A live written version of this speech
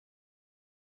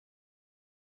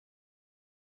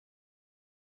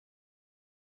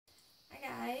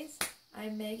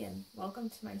I'm Megan.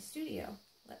 Welcome to my studio.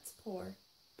 Let's pour.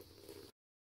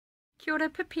 Kia ora,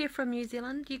 Pip here from New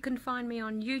Zealand. You can find me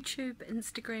on YouTube,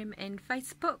 Instagram and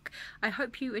Facebook. I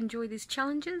hope you enjoy these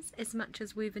challenges as much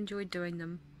as we've enjoyed doing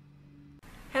them.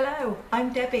 Hello,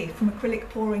 I'm Debbie from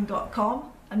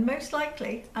acrylicpouring.com and most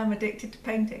likely I'm addicted to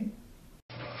painting.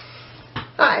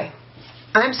 Hi,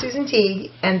 I'm Susan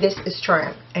Teague and this is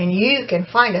Triumph, and you can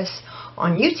find us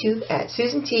on YouTube at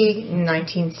Susan Teague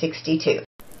 1962.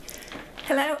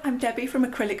 Hello, I'm Debbie from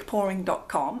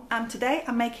acrylicpouring.com and today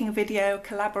I'm making a video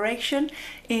collaboration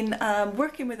in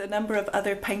working with a number of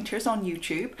other painters on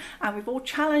YouTube, and we've all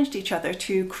challenged each other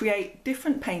to create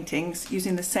different paintings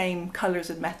using the same colours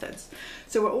and methods.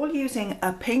 So we're all using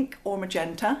a pink or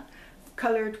magenta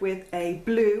coloured with a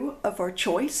blue of our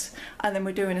choice, and then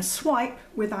we're doing a swipe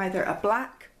with either a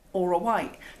black or a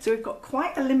white. So we've got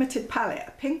quite a limited palette,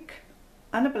 a pink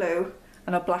and a blue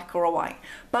and a black or a white,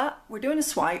 but we're doing a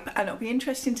swipe and it'll be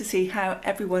interesting to see how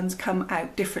everyone's come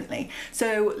out differently.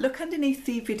 So look underneath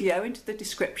the video into the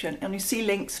description and you see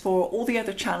links for all the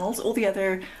other channels, all the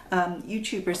other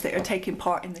YouTubers that are taking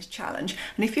part in this challenge,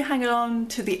 and if you hang on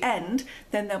to the end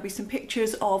then there'll be some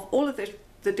pictures of all of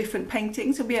the different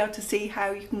paintings. You'll be able to see how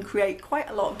you can create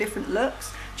quite a lot of different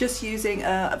looks just using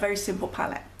a very simple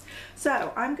palette.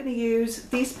 So I'm going to use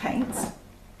these paints.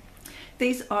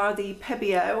 These are the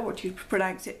Pebeo, or do you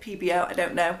pronounce it PBO? I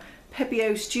don't know.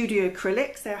 Pebeo Studio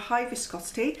Acrylics. They're high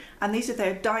viscosity and these are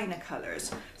their Dyna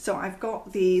colours. So I've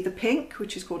got the pink,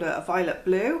 which is called a violet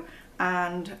blue,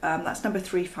 and that's number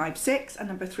 356, and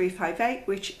number 358,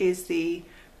 which is the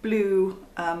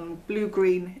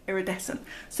blue-green iridescent.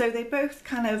 So they both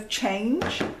kind of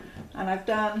change, and I've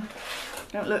done,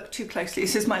 don't look too closely,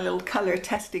 this is my little colour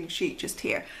testing sheet just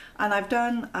here, and I've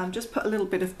done just put a little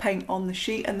bit of paint on the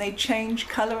sheet and they change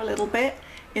colour a little bit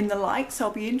in the light, so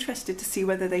I'll be interested to see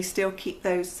whether they still keep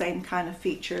those same kind of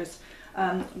features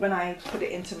when I put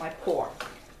it into my pour.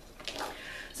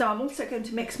 So I'm also going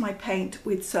to mix my paint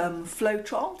with some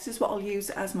Floetrol. This is what I'll use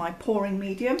as my pouring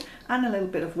medium, and a little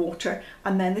bit of water,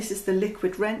 and then this is the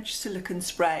liquid wrench silicone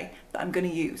spray that I'm going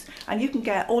to use. And you can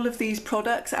get all of these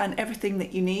products and everything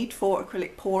that you need for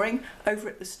acrylic pouring over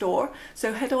at the store.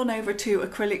 So head on over to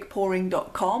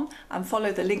acrylicpouring.com and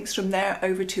follow the links from there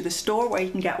over to the store where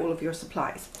you can get all of your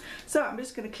supplies. So I'm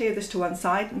just going to clear this to one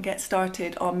side and get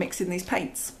started on mixing these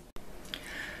paints.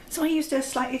 So I used a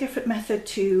slightly different method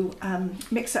to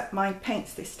mix up my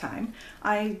paints this time.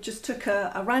 I just took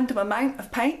a random amount of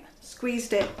paint,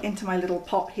 squeezed it into my little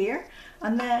pot here,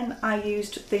 and then I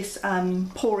used this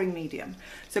pouring medium.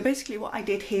 So basically what I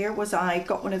did here was I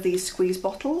got one of these squeeze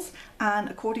bottles, and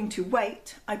according to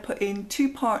weight I put in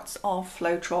 2 parts of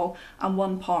Floetrol and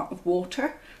 1 part of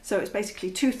water. So it's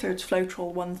basically 2/3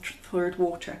 Floetrol, 1/3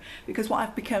 water, because what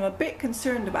I've become a bit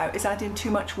concerned about is adding too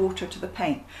much water to the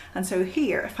paint. And so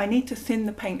here, if I need to thin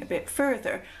the paint a bit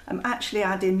further, I'm actually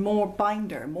adding more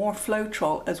binder, more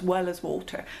Floetrol as well as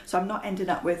water. So I'm not ending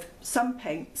up with some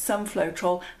paint, some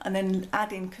Floetrol, and then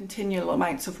adding continual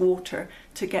amounts of water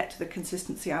to get to the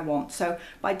consistency I want. So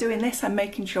by doing this, I'm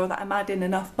making sure that I'm adding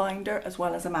enough binder as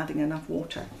well as I'm adding enough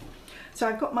water. So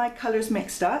I've got my colours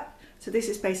mixed up. So this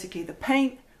is basically the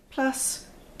paint plus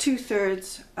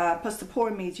 2/3 plus the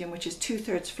pouring medium, which is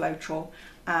 2/3 Floetrol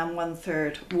and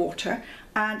 1/3 water,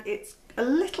 and it's a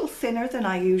little thinner than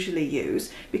I usually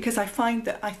use because I find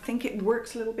that I think it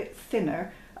works a little bit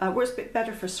thinner, works a bit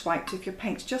better for swipes if your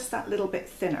paint's just that little bit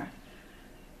thinner.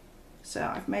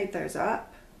 So I've made those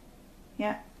up.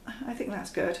 Yeah, I think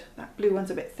that's good. That blue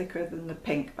one's a bit thicker than the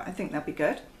pink, but I think that'll be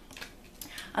good.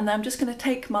 And then I'm just going to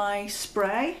take my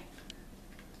spray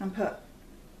and put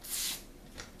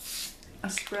a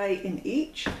spray in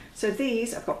each. So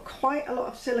these, I've got quite a lot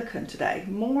of silicone today,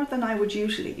 more than I would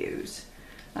usually use.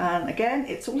 And again,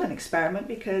 it's all an experiment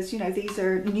because, you know, these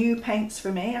are new paints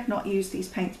for me. I've not used these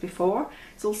paints before.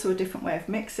 It's also a different way of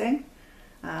mixing.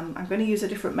 I'm going to use a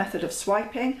different method of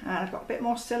swiping, and I've got a bit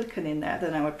more silicone in there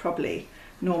than I would probably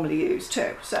normally use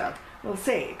too. So we'll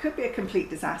see. It could be a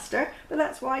complete disaster, but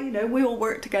that's why, you know, we all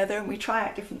work together and we try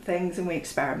out different things and we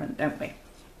experiment, don't we?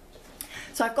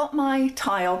 So I've got my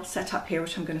tile set up here,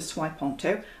 which I'm going to swipe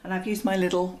onto, and I've used my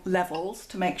little levels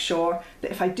to make sure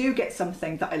that if I do get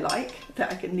something that I like,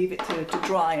 that I can leave it to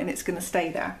dry and it's going to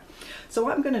stay there. So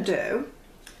what I'm going to do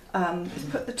is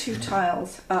put the 2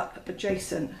 tiles up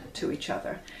adjacent to each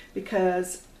other,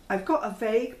 because I've got a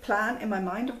vague plan in my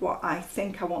mind of what I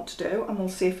think I want to do, and we'll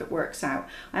see if it works out.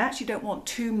 I actually don't want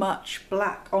too much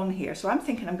black on here, so I'm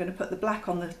thinking I'm going to put the black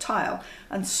on the tile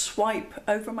and swipe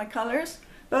over my colours.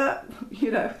 But,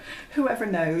 you know, whoever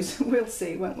knows, we'll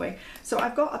see, won't we? So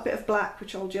I've got a bit of black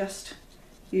which I'll just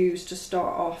used to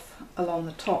start off along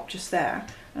the top just there.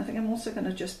 And I think I'm also going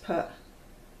to just put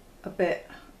a bit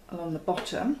along the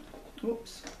bottom.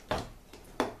 Oops.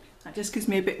 That just gives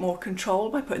me a bit more control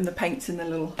by putting the paints in the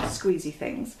little squeezy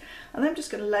things. And then I'm just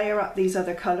going to layer up these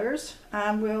other colours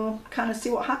and we'll kind of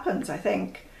see what happens, I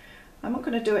think. I'm not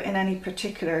going to do it in any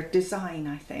particular design,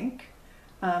 I think,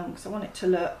 because I want it to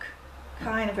look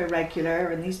kind of irregular,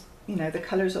 and these, you know, the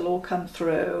colours will all come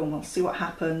through and we'll see what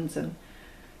happens. And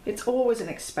it's always an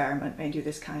experiment when you do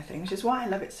this kind of thing, which is why I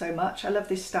love it so much. I love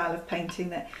this style of painting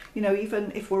that, you know,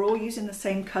 even if we're all using the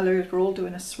same colours, we're all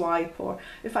doing a swipe, or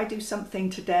if I do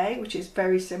something today which is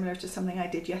very similar to something I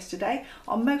did yesterday,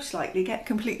 I'll most likely get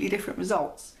completely different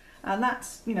results. And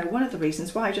that's, you know, one of the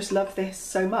reasons why I just love this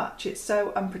so much. It's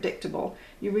so unpredictable.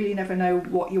 You really never know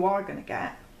what you are going to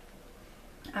get.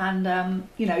 And,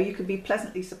 you know, you could be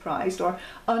pleasantly surprised or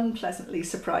unpleasantly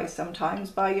surprised sometimes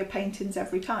by your paintings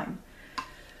every time.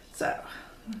 So,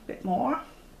 a bit more.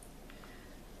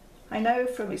 I know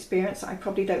from experience I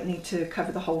probably don't need to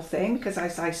cover the whole thing, because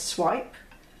as I swipe,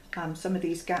 some of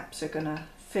these gaps are going to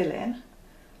fill in.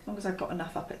 As long as I've got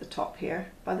enough up at the top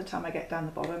here. By the time I get down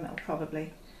the bottom, it'll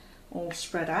probably all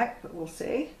spread out, but we'll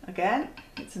see. Again,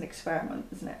 it's an experiment,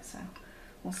 isn't it? So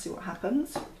we'll see what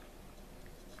happens.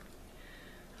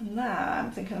 And now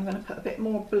I'm thinking I'm going to put a bit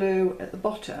more blue at the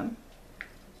bottom,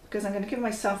 because I'm going to give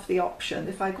myself the option,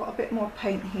 if I've got a bit more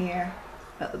paint here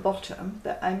at the bottom,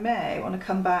 that I may want to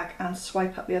come back and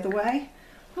swipe up the other way.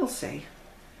 We'll see.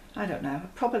 I don't know.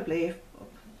 Probably,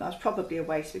 that's probably a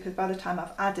waste, because by the time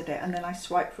I've added it and then I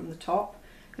swipe from the top,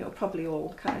 it'll probably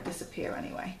all kind of disappear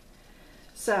anyway.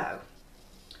 So,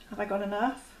 have I got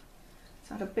enough?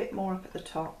 Let's add a bit more up at the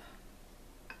top,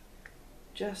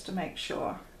 just to make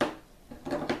sure.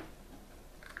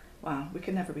 Wow, we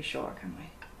can never be sure, can we?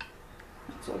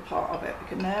 That's all part of it. We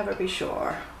can never be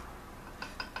sure.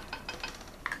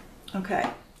 Okay,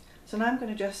 so now I'm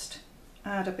going to just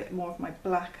add a bit more of my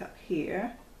black up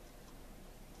here.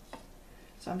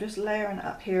 So I'm just layering it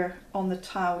up here on the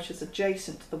tile which is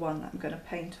adjacent to the one that I'm going to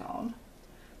paint on,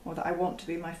 or that I want to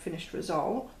be my finished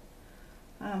result,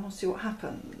 and we'll see what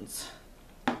happens.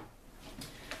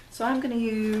 So I'm going to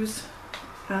use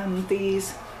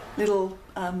these little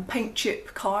paint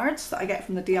chip cards that I get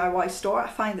from the DIY store. I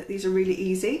find that these are really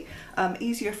easy,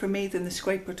 easier for me than the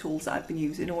scraper tools that I've been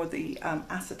using, or the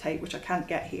acetate, which I can't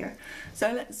get here.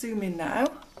 So let's zoom in now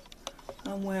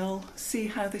and we'll see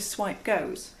how this swipe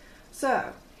goes.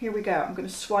 So here we go. I'm going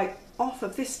to swipe off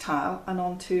of this tile and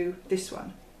onto this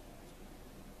one.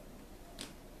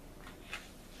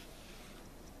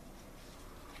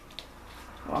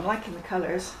 Well, I'm liking the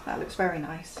colours. That looks very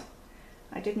nice.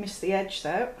 I did miss the edge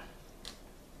though.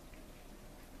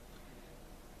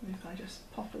 If I just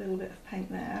pop a little bit of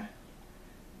paint there,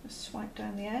 just swipe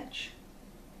down the edge.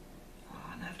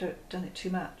 Oh, and I've done it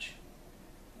too much.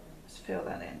 Let's fill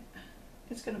that in.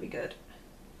 It's going to be good.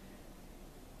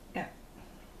 Yeah,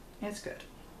 it's good.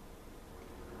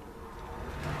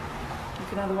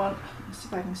 Take another one. Let's see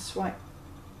if I can swipe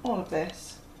all of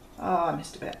this. Oh, I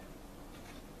missed a bit.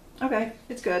 Okay,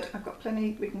 it's good. I've got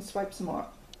plenty. We can swipe some more.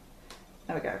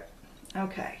 There we go.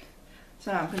 Okay,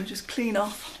 so I'm going to just clean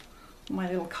off my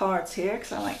little cards here,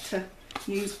 because I like to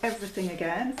use everything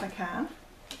again if I can.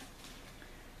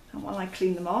 And while I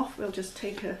clean them off, we'll just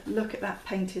take a look at that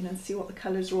painting and see what the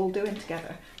colours are all doing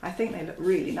together. I think they look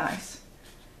really nice.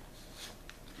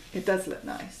 It does look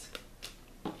nice.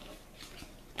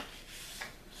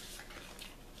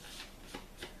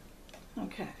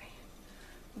 Okay,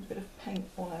 a bit of paint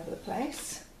all over the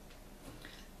place.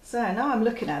 So now I'm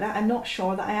looking at it, I'm not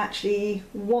sure that I actually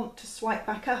want to swipe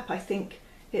back up. I think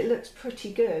it looks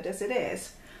pretty good as it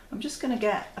is. I'm just going to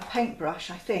get a paintbrush,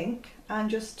 I think, and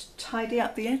just tidy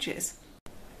up the edges.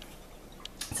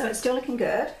 So it's still looking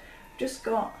good. Just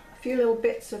got a few little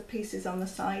bits of pieces on the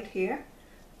side here.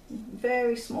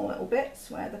 Very small little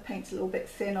bits where the paint's a little bit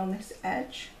thin on this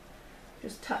edge.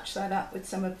 Just touch that up with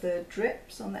some of the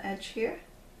drips on the edge here.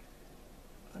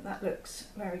 But that looks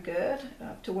very good, don't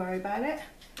have to worry about it.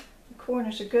 The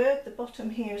corners are good, the bottom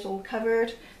here is all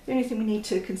covered. The only thing we need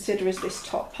to consider is this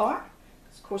top part.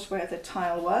 It's of course where the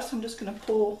tile was, so I'm just going to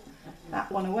pull that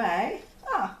one away.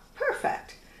 Ah,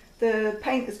 perfect. The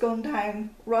paint has gone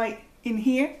down right in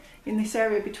here, in this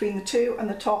area between the two, and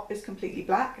the top is completely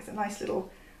black. It's a nice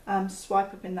little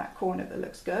swipe up in that corner that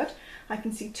looks good. I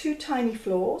can see two tiny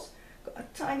flaws, got a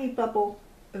tiny bubble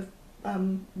of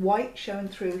white showing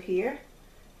through here.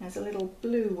 There's a little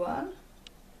blue one,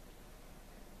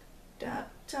 a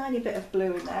tiny bit of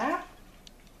blue in there,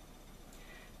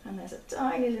 and there's a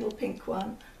tiny little pink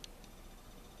one,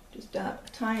 just a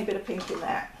tiny bit of pink in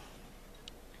there,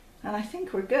 and I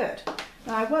think we're good.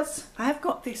 Now I have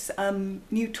got this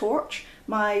new torch.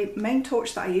 My main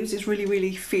torch that I use is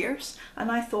really fierce,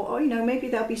 and I thought, oh, you know, maybe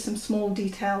there'll be some small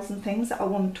details and things that I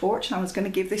want to torch, and I was going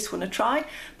to give this one a try,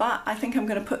 but I think I'm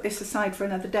going to put this aside for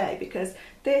another day because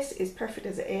this is perfect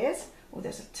as it is. Oh,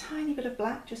 there's a tiny bit of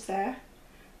black just there.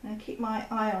 And keep my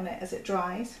eye on it as it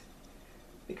dries,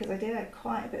 because I did add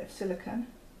quite a bit of silicone.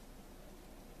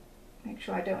 Make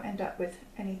sure I don't end up with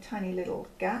any tiny little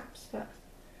gaps, but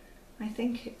I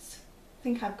think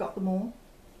I've got them all.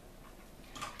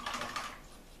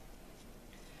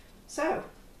 So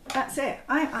that's it.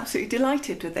 I'm absolutely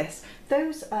delighted with this.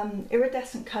 Those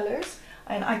iridescent colours,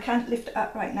 and I can't lift it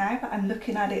up right now, but I'm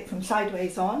looking at it from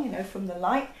sideways on, you know, from the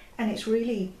light, and it's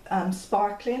really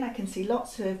sparkling. I can see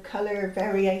lots of colour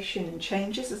variation and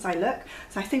changes as I look.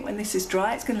 So I think when this is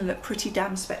dry, it's going to look pretty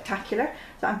damn spectacular.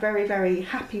 So I'm very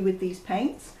happy with these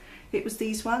paints. It was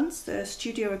these ones, the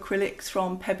Studio Acrylics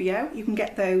from Pebeo. You can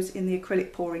get those in the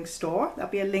acrylic pouring store. There'll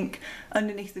be a link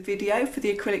underneath the video for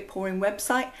the acrylic pouring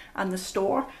website and the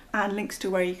store, and links to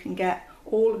where you can get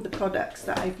all of the products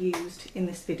that I've used in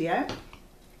this video.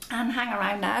 And hang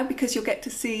around now, because you'll get to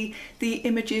see the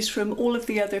images from all of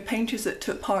the other painters that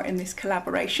took part in this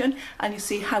collaboration, and you'll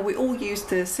see how we all used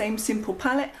the same simple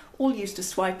palette, all used a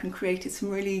swipe, and created some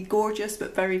really gorgeous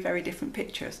but very different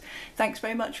pictures. Thanks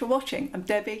very much for watching. I'm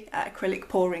Debbie at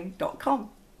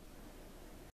acrylicpouring.com.